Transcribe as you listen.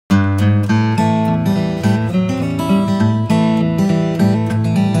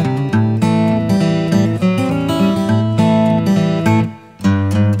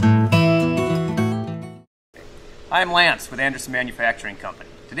I'm Lance with Anderson Manufacturing Company.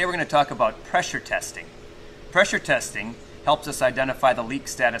 Today we're going to talk about pressure testing. Pressure testing helps us identify the leak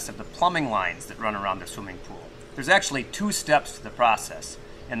status of the plumbing lines that run around the swimming pool. There's actually two steps to the process.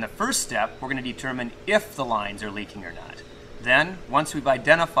 In the first step, we're going to determine if the lines are leaking or not. Then, once we've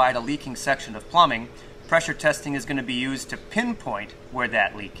identified a leaking section of plumbing, pressure testing is going to be used to pinpoint where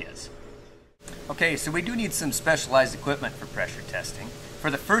that leak is. Okay, so we do need some specialized equipment for pressure testing. For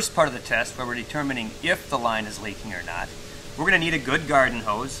the first part of the test, where we're determining if the line is leaking or not, we're going to need a good garden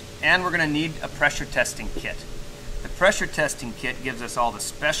hose, and we're going to need a pressure testing kit. The pressure testing kit gives us all the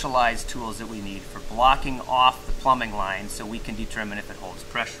specialized tools that we need for blocking off the plumbing line so we can determine if it holds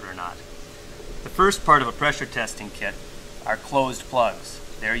pressure or not. The first part of a pressure testing kit are closed plugs.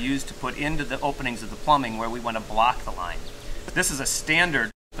 They're used to put into the openings of the plumbing where we want to block the line. This is a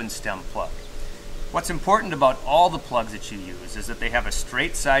standard open stem plug. What's important about all the plugs that you use is that they have a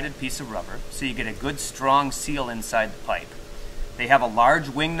straight-sided piece of rubber, so you get a good strong seal inside the pipe. They have a large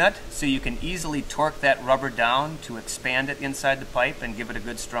wing nut, so you can easily torque that rubber down to expand it inside the pipe and give it a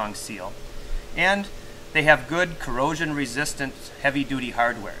good strong seal. And they have good corrosion-resistant heavy-duty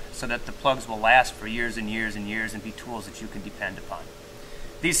hardware, so that the plugs will last for years and years and years and be tools that you can depend upon.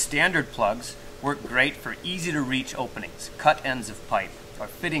 These standard plugs work great for easy-to-reach openings, cut ends of pipe, or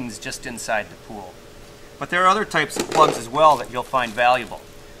fittings just inside the pool. But there are other types of plugs as well that you'll find valuable.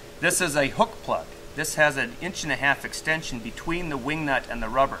 This is a hook plug. This has an 1.5 inch extension between the wing nut and the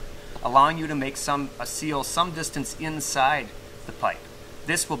rubber, allowing you to make a seal some distance inside the pipe.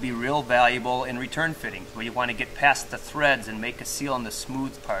 This will be real valuable in return fittings, where you want to get past the threads and make a seal in the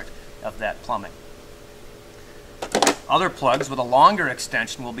smooth part of that plumbing. Other plugs with a longer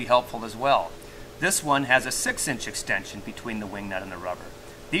extension will be helpful as well. This one has a 6-inch extension between the wing nut and the rubber.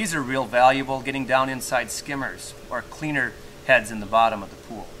 These are real valuable getting down inside skimmers or cleaner heads in the bottom of the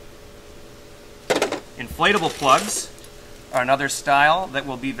pool. Inflatable plugs are another style that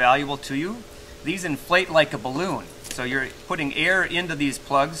will be valuable to you. These inflate like a balloon, so you're putting air into these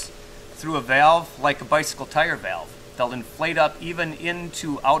plugs through a valve like a bicycle tire valve. They'll inflate up even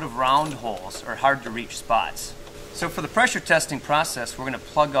into out-of-round holes or hard-to-reach spots. So for the pressure testing process, we're going to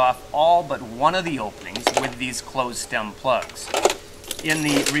plug off all but one of the openings with these closed stem plugs. In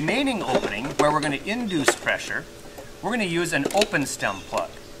the remaining opening, where we're going to induce pressure, we're going to use an open stem plug.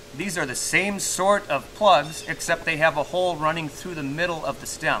 These are the same sort of plugs, except they have a hole running through the middle of the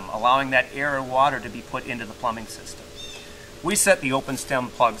stem, allowing that air or water to be put into the plumbing system. We set the open stem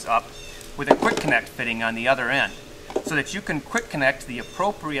plugs up with a quick connect fitting on the other end, so that you can quick connect the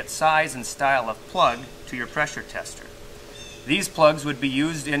appropriate size and style of plug to your pressure tester. These plugs would be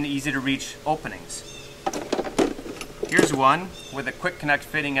used in easy-to-reach openings. Here's one with a quick connect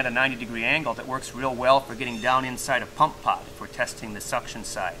fitting at a 90-degree angle that works real well for getting down inside a pump pot if we're testing the suction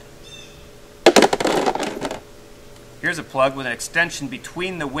side. Here's a plug with an extension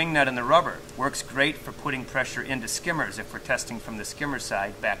between the wing nut and the rubber. Works great for putting pressure into skimmers if we're testing from the skimmer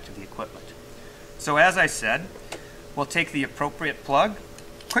side back to the equipment. So as I said, we'll take the appropriate plug,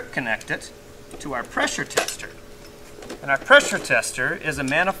 quick connect it to our pressure tester. And our pressure tester is a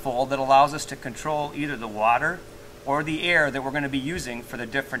manifold that allows us to control either the water or the air that we're going to be using for the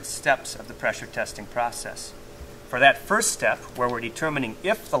different steps of the pressure testing process. For that first step, where we're determining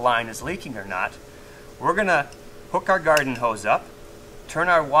if the line is leaking or not, we're going to hook our garden hose up, turn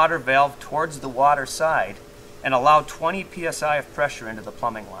our water valve towards the water side, and allow 20 psi of pressure into the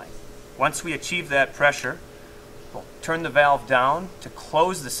plumbing line. Once we achieve that pressure, we'll turn the valve down to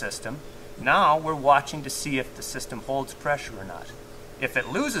close the system. Now we're watching to see if the system holds pressure or not. If it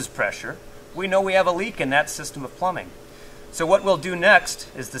loses pressure, we know we have a leak in that system of plumbing. So what we'll do next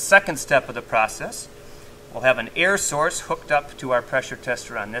is the second step of the process. We'll have an air source hooked up to our pressure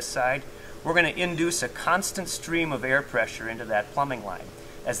tester on this side. We're going to induce a constant stream of air pressure into that plumbing line.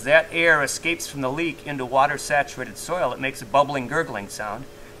 As that air escapes from the leak into water-saturated soil, it makes a bubbling, gurgling sound,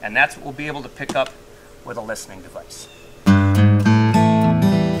 and that's what we'll be able to pick up with a listening device.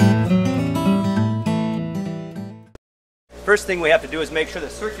 First thing we have to do is make sure the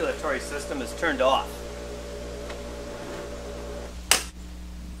circulatory system is turned off.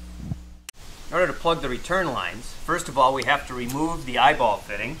 In order to plug the return lines, first of all we have to remove the eyeball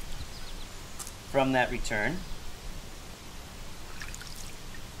fitting from that return.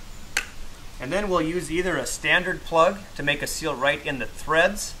 And then we'll use either a standard plug to make a seal right in the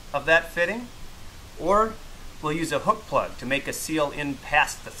threads of that fitting, or we'll use a hook plug to make a seal in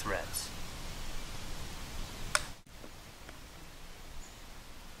past the threads.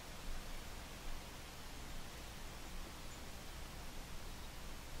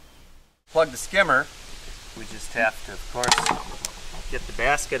 Plug the skimmer. We just have to, of course, get the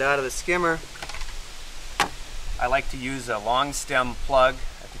basket out of the skimmer. I like to use a long stem plug,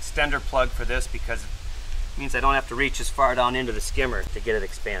 an extender plug for this, because it means I don't have to reach as far down into the skimmer to get it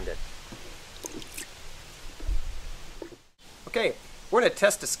expanded. Okay, we're going to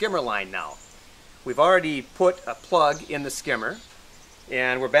test the skimmer line now. We've already put a plug in the skimmer,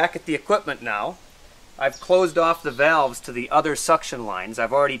 and we're back at the equipment now. I've closed off the valves to the other suction lines.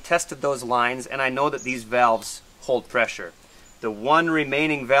 I've already tested those lines, and I know that these valves hold pressure. The one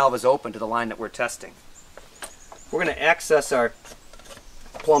remaining valve is open to the line that we're testing. We're going to access our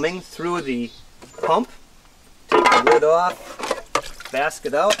plumbing through the pump, take the lid off,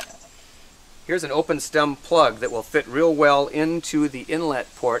 basket out. Here's an open stem plug that will fit real well into the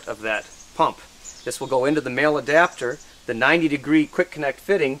inlet port of that pump. This will go into the male adapter. The 90-degree quick connect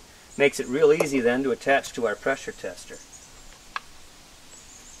fitting makes it real easy then to attach to our pressure tester.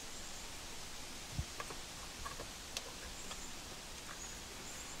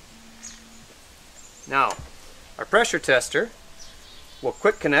 Now, our pressure tester will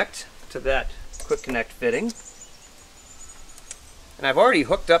quick connect to that quick connect fitting. And I've already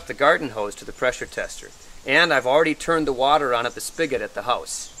hooked up the garden hose to the pressure tester, and I've already turned the water on at the spigot at the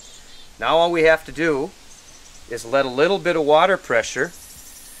house. Now all we have to do is let a little bit of water pressure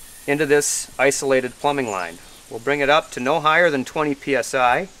into this isolated plumbing line. We'll bring it up to no higher than 20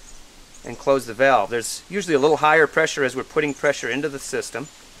 psi and close the valve. There's usually a little higher pressure as we're putting pressure into the system,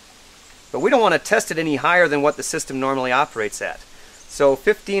 but we don't want to test it any higher than what the system normally operates at. So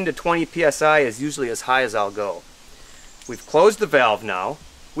 15 to 20 psi is usually as high as I'll go. We've closed the valve now.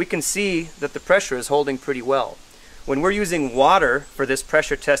 We can see that the pressure is holding pretty well. When we're using water for this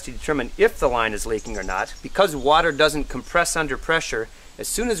pressure test to determine if the line is leaking or not, because water doesn't compress under pressure, as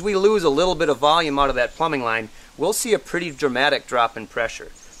soon as we lose a little bit of volume out of that plumbing line, we'll see a pretty dramatic drop in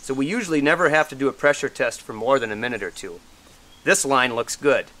pressure. So we usually never have to do a pressure test for more than a minute or two. This line looks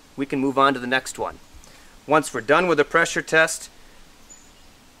good. We can move on to the next one. Once we're done with the pressure test,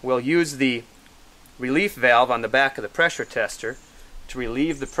 we'll use the relief valve on the back of the pressure tester to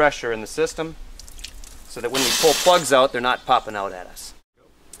relieve the pressure in the system so that when we pull plugs out, they're not popping out at us.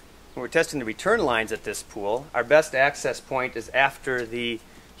 When we're testing the return lines at this pool, our best access point is after the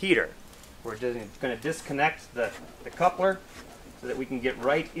heater. We're going to disconnect the coupler so that we can get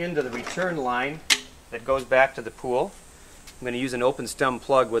right into the return line that goes back to the pool. I'm going to use an open stem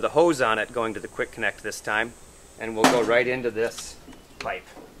plug with a hose on it going to the quick connect this time, and we'll go right into this pipe.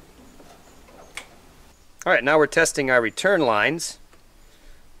 Alright, now we're testing our return lines.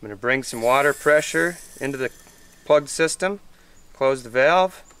 I'm going to bring some water pressure into the plug system, close the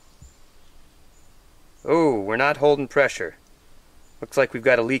valve. Oh, we're not holding pressure. Looks like we've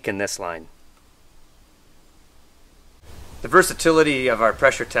got a leak in this line. The versatility of our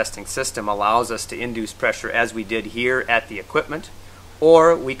pressure testing system allows us to induce pressure as we did here at the equipment,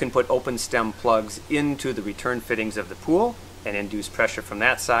 or we can put open stem plugs into the return fittings of the pool and induce pressure from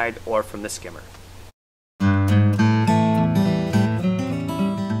that side or from the skimmer.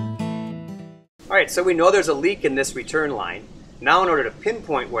 Alright, so we know there's a leak in this return line. Now in order to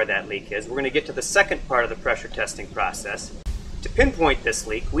pinpoint where that leak is, we're going to get to the second part of the pressure testing process. To pinpoint this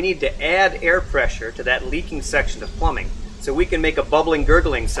leak, we need to add air pressure to that leaking section of plumbing so we can make a bubbling,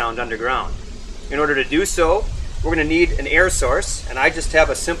 gurgling sound underground. In order to do so, we're going to need an air source, and I just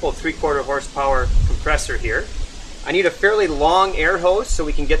have a simple 3/4 horsepower compressor here. I need a fairly long air hose so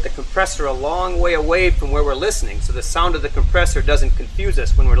we can get the compressor a long way away from where we're listening so the sound of the compressor doesn't confuse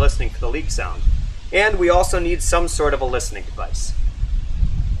us when we're listening for the leak sound. And we also need some sort of a listening device.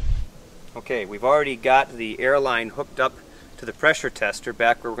 Okay, we've already got the air line hooked up to the pressure tester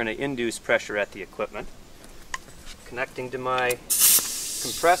back where we're going to induce pressure at the equipment. Connecting to my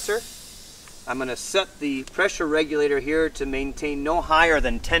compressor. I'm going to set the pressure regulator here to maintain no higher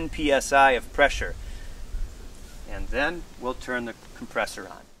than 10 psi of pressure. And then we'll turn the compressor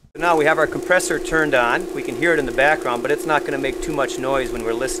on. So now we have our compressor turned on. We can hear it in the background, but it's not going to make too much noise when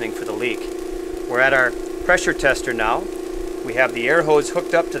we're listening for the leak. We're at our pressure tester now. We have the air hose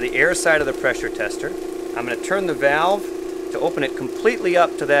hooked up to the air side of the pressure tester. I'm going to turn the valve to open it completely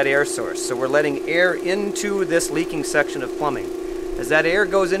up to that air source. So we're letting air into this leaking section of plumbing. As that air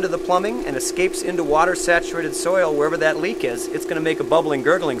goes into the plumbing and escapes into water-saturated soil wherever that leak is, it's going to make a bubbling,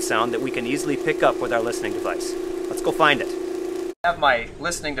 gurgling sound that we can easily pick up with our listening device. Let's go find it. I have my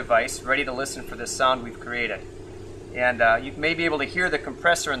listening device ready to listen for this sound we've created. And you may be able to hear the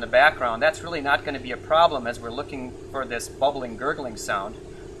compressor in the background. That's really not going to be a problem as we're looking for this bubbling, gurgling sound,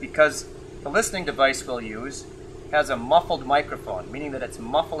 because the listening device we'll use has a muffled microphone, meaning that it's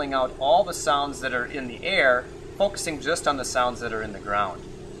muffling out all the sounds that are in the air, focusing just on the sounds that are in the ground.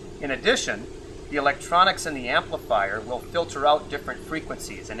 In addition, the electronics in the amplifier will filter out different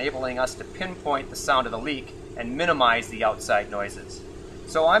frequencies, enabling us to pinpoint the sound of the leak and minimize the outside noises.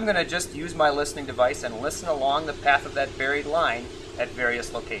 So I'm going to just use my listening device and listen along the path of that buried line at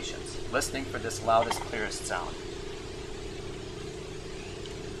various locations, listening for this loudest, clearest sound.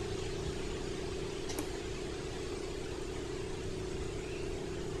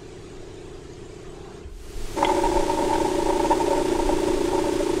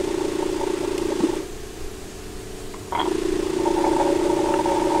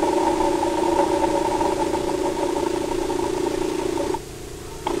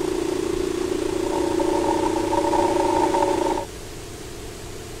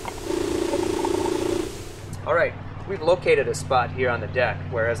 Alright, we've located a spot here on the deck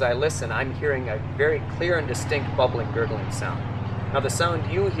where as I listen I'm hearing a very clear and distinct bubbling, gurgling sound. Now the sound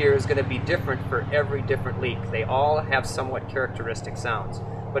you hear is going to be different for every different leak. They all have somewhat characteristic sounds.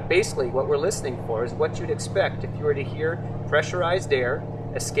 But basically what we're listening for is what you'd expect if you were to hear pressurized air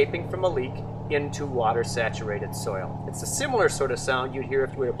escaping from a leak into water-saturated soil. It's a similar sort of sound you'd hear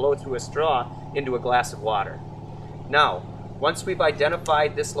if you were to blow through a straw into a glass of water. Now, once we've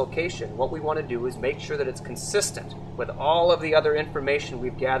identified this location, what we want to do is make sure that it's consistent with all of the other information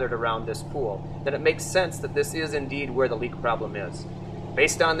we've gathered around this pool, that it makes sense that this is indeed where the leak problem is.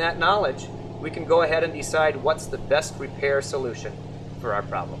 Based on that knowledge, we can go ahead and decide what's the best repair solution for our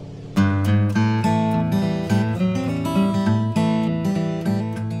problem.